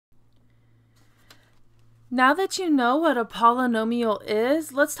Now that you know what a polynomial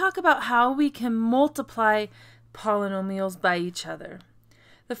is, let's talk about how we can multiply polynomials by each other.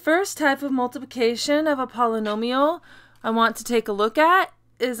 The first type of multiplication of a polynomial I want to take a look at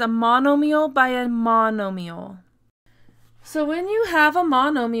is a monomial by a monomial. So when you have a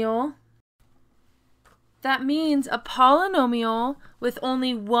monomial, that means a polynomial with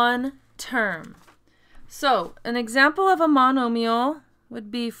only one term. So an example of a monomial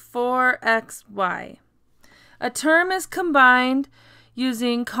would be 4xy. A term is combined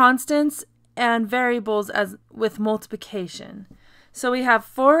using constants and variables with multiplication. So we have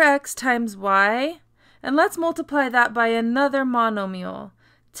 4x times y, and let's multiply that by another monomial,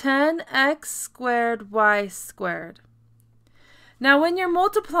 10x squared y squared. Now when you're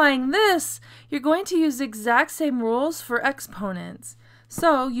multiplying this, you're going to use the exact same rules for exponents.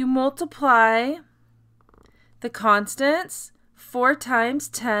 So you multiply the constants, 4 times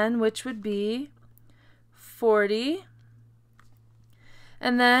 10, which would be 40,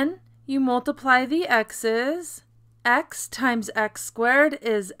 and then you multiply the x's. X times x squared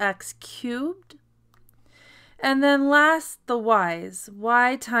is x cubed, and then last the y's.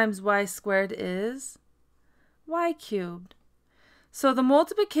 Y times y squared is y cubed. So the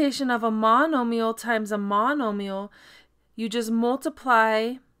multiplication of a monomial times a monomial, you just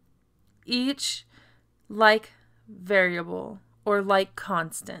multiply each like variable or like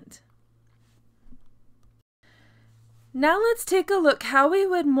constant. Now let's take a look how we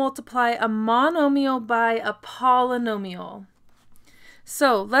would multiply a monomial by a polynomial.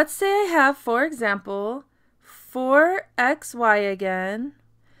 So let's say I have, for example, 4xy again,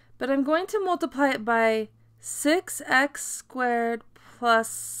 but I'm going to multiply it by 6x squared plus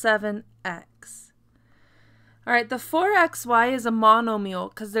 7x. Alright, the 4xy is a monomial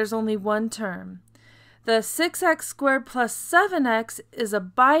because there's only one term. The 6x squared plus 7x is a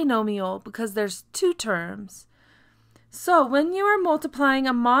binomial because there's two terms. So when you are multiplying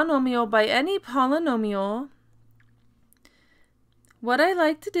a monomial by any polynomial, what I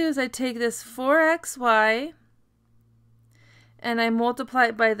like to do is I take this 4xy and I multiply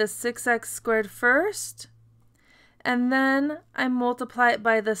it by the 6x squared first, and then I multiply it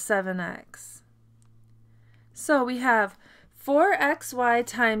by the 7x. So we have 4xy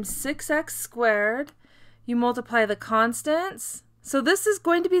times 6x squared. You multiply the constants. So this is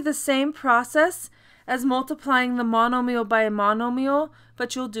going to be the same process as multiplying the monomial by a monomial,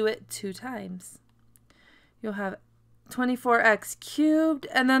 but you'll do it 2 times. You'll have 24x cubed,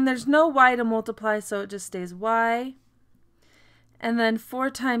 and then there's no y to multiply, so it just stays y. And then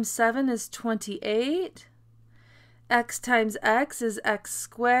 4 times 7 is 28. X times x is x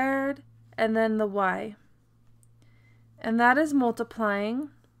squared, and then the y. And that is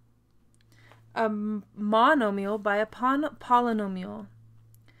multiplying a monomial by a polynomial.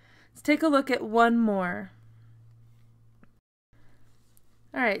 Let's take a look at one more.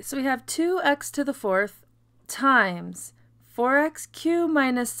 Alright, so we have 2x to the 4th times 4x cubed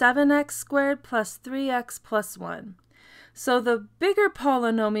minus 7x squared plus 3x plus 1. So the bigger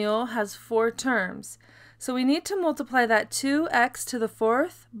polynomial has 4 terms. So we need to multiply that 2x to the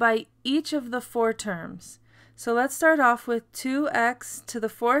 4th by each of the 4 terms. So let's start off with 2x to the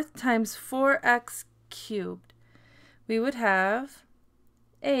 4th times 4x cubed. We would have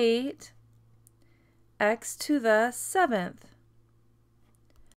 8 x to the 7th.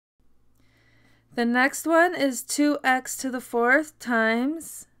 The next one is 2x to the 4th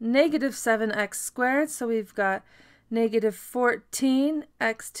times negative 7x squared, so we've got negative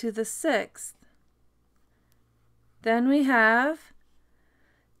 14x to the 6th. Then we have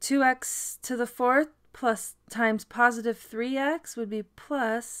 2x to the 4th plus times positive 3x would be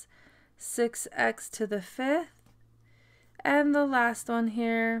plus 6x to the 5th. And the last one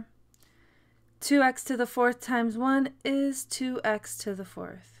here, 2x to the 4th times 1 is 2x to the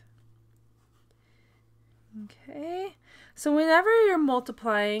 4th. Okay, so whenever you're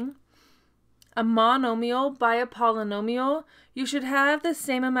multiplying a monomial by a polynomial, you should have the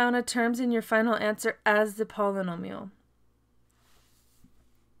same amount of terms in your final answer as the polynomial.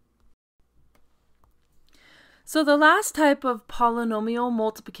 So the last type of polynomial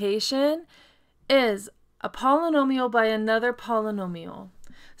multiplication is a polynomial by another polynomial.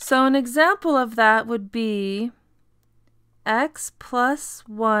 So an example of that would be x plus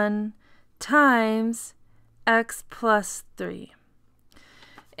 1 times x plus 3.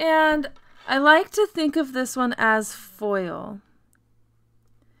 And I like to think of this one as FOIL.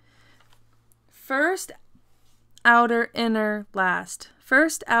 First, outer, inner, last.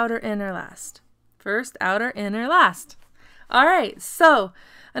 First, outer, inner, last. First, outer, inner, last. All right, so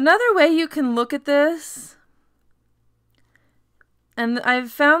another way you can look at this and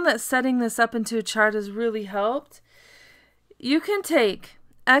I've found that setting this up into a chart has really helped. You can take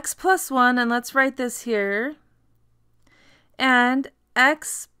x plus 1, and let's write this here, and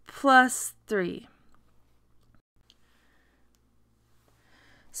x plus 3.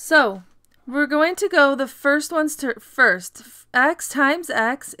 So we're going to go the first ones to first. X times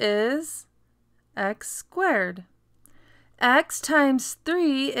x is x squared. X times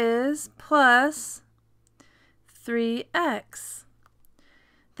 3 is plus 3x.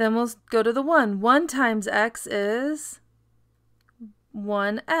 Then we'll go to the 1. 1 times x is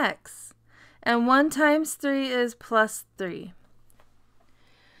 1x. And 1 times 3 is plus 3.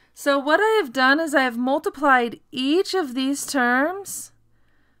 So what I have done is I have multiplied each of these terms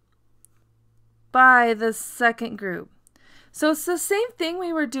by the second group. So it's the same thing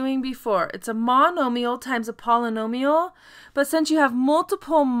we were doing before. It's a monomial times a polynomial, but since you have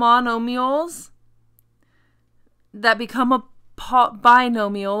multiple monomials that become a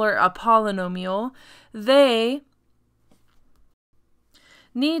binomial or a polynomial, they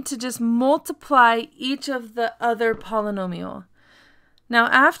need to just multiply each of the other polynomial. Now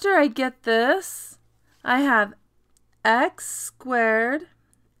after I get this, I have x squared,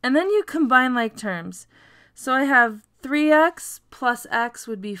 and then you combine like terms. So I have 3x plus x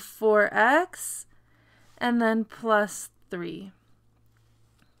would be 4x, and then plus 3.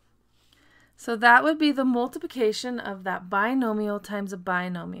 So that would be the multiplication of that binomial times a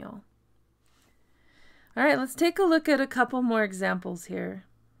binomial. All right, let's take a look at a couple more examples here.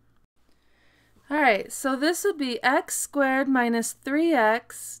 All right, so this would be x squared minus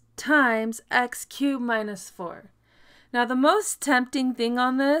 3x times x cubed minus 4. Now the most tempting thing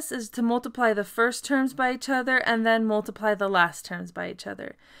on this is to multiply the first terms by each other and then multiply the last terms by each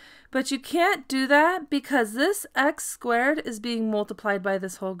other. But you can't do that because this x squared is being multiplied by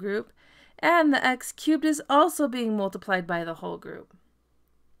this whole group, and the x cubed is also being multiplied by the whole group.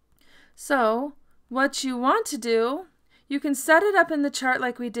 So what you want to do, you can set it up in the chart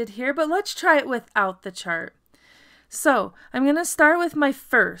like we did here, but let's try it without the chart. So I'm going to start with my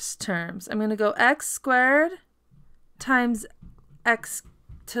first terms. I'm going to go x squared times x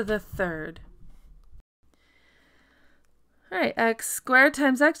to the third. All right, x squared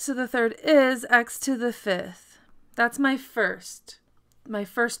times x to the third is x to the fifth. That's my first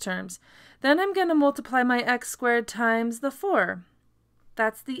terms. Then I'm going to multiply my x squared times the 4.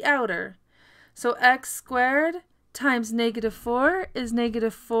 That's the outer. So x squared times negative 4 is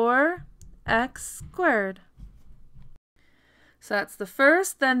negative 4x squared. So that's the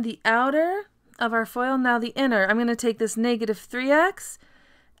first, then the outer of our FOIL. Now the inner. I'm going to take this negative 3x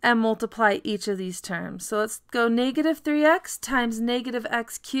and multiply each of these terms. So let's go negative 3x times negative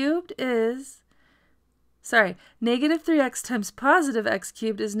x cubed is, negative 3x times positive x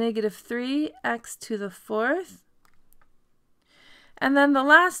cubed is negative 3x to the fourth. And then the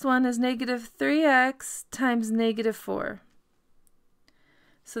last one is negative 3x times negative 4.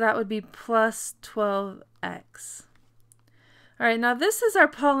 So that would be plus 12x. All right, now this is our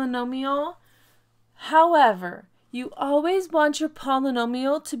polynomial. However, you always want your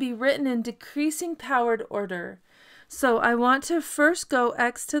polynomial to be written in decreasing powered order. So I want to first go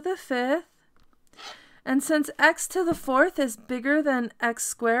x to the fifth. And since x to the fourth is bigger than x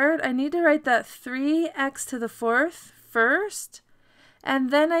squared, I need to write that 3x to the fourth first.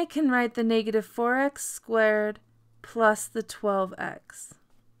 And then I can write the negative 4x squared plus the 12x.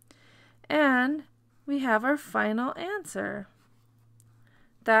 And we have our final answer.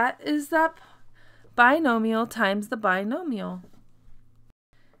 That is that binomial times the binomial.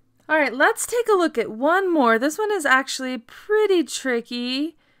 All right, let's take a look at one more. This one is actually pretty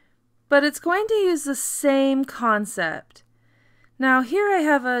tricky, but it's going to use the same concept. Now here I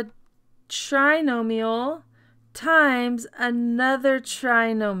have a trinomial times another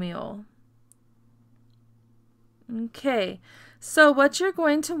trinomial. Okay, so what you're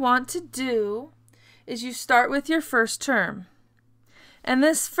going to want to do is you start with your first term. And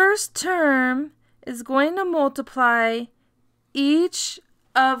this first term is going to multiply each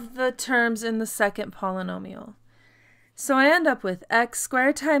of the terms in the second polynomial. So I end up with x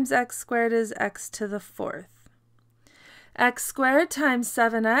squared times x squared is x to the fourth. X squared times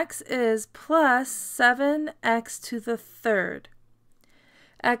 7x is plus 7x to the third.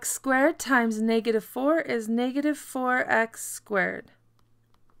 X squared times negative 4 is negative 4x squared.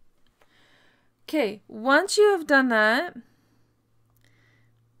 Okay, once you have done that,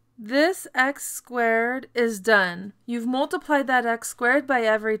 this x squared is done. You've multiplied that x squared by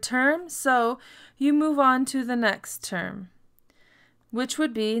every term, so you move on to the next term, which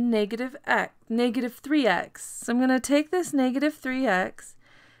would be negative 3x. So I'm going to take this negative 3x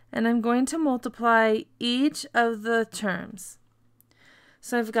and I'm going to multiply each of the terms.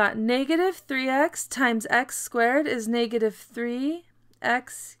 So I've got negative 3x times x squared is negative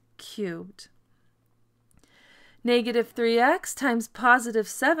 3x cubed. Negative 3x times positive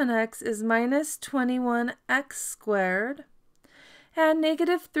 7x is minus 21x squared. And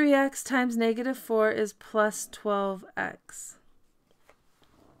negative 3x times negative 4 is plus 12x.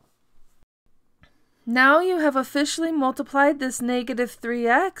 Now you have officially multiplied this negative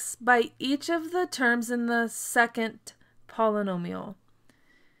 3x by each of the terms in the second polynomial.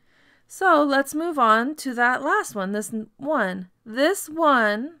 So let's move on to that last one, this one. This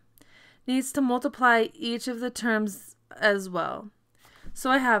one needs to multiply each of the terms as well. So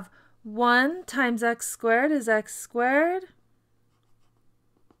I have 1 times x squared is x squared.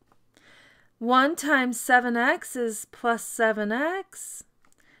 1 times 7x is plus 7x.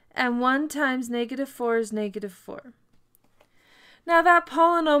 And 1 times negative 4 is negative 4. Now that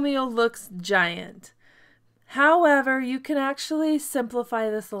polynomial looks giant. However, you can actually simplify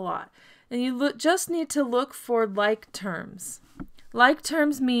this a lot. And you just need to look for like terms. Like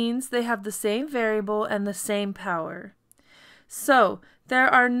terms means they have the same variable and the same power. So there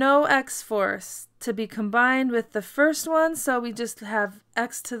are no x-4s to be combined with the first one, so we just have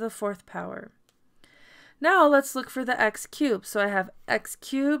x to the 4th power. Now let's look for the x cubed. So I have x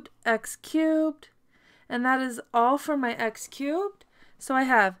cubed, and that is all for my x cubed. So I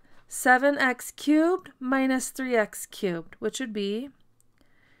have 7x cubed minus 3x cubed, which would be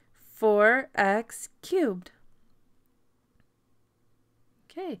 4x cubed.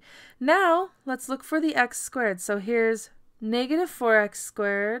 Okay, now let's look for the x squared. So here's negative 4x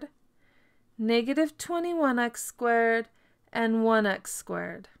squared, negative 21x squared, and 1x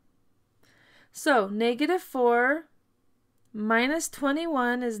squared. So negative 4 minus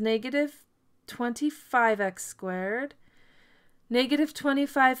 21 is negative 25x squared. Negative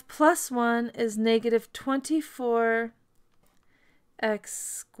 25 plus 1 is negative 24x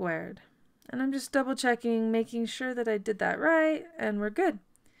squared. And I'm just double checking, making sure that I did that right, and we're good.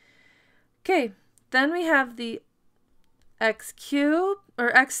 Okay, then we have the x cubed,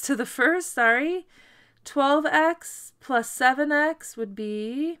 or x to the first, sorry. 12x plus 7x would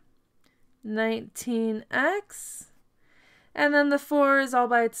be 19x. And then the 4 is all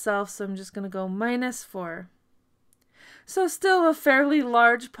by itself, so I'm just going to go minus 4. So still a fairly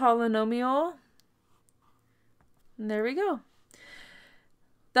large polynomial. And there we go.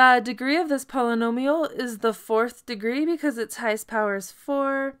 The degree of this polynomial is the 4th degree because its highest power is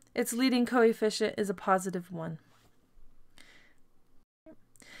 4. Its leading coefficient is a positive 1.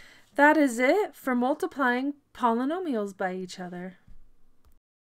 That is it for multiplying polynomials by each other.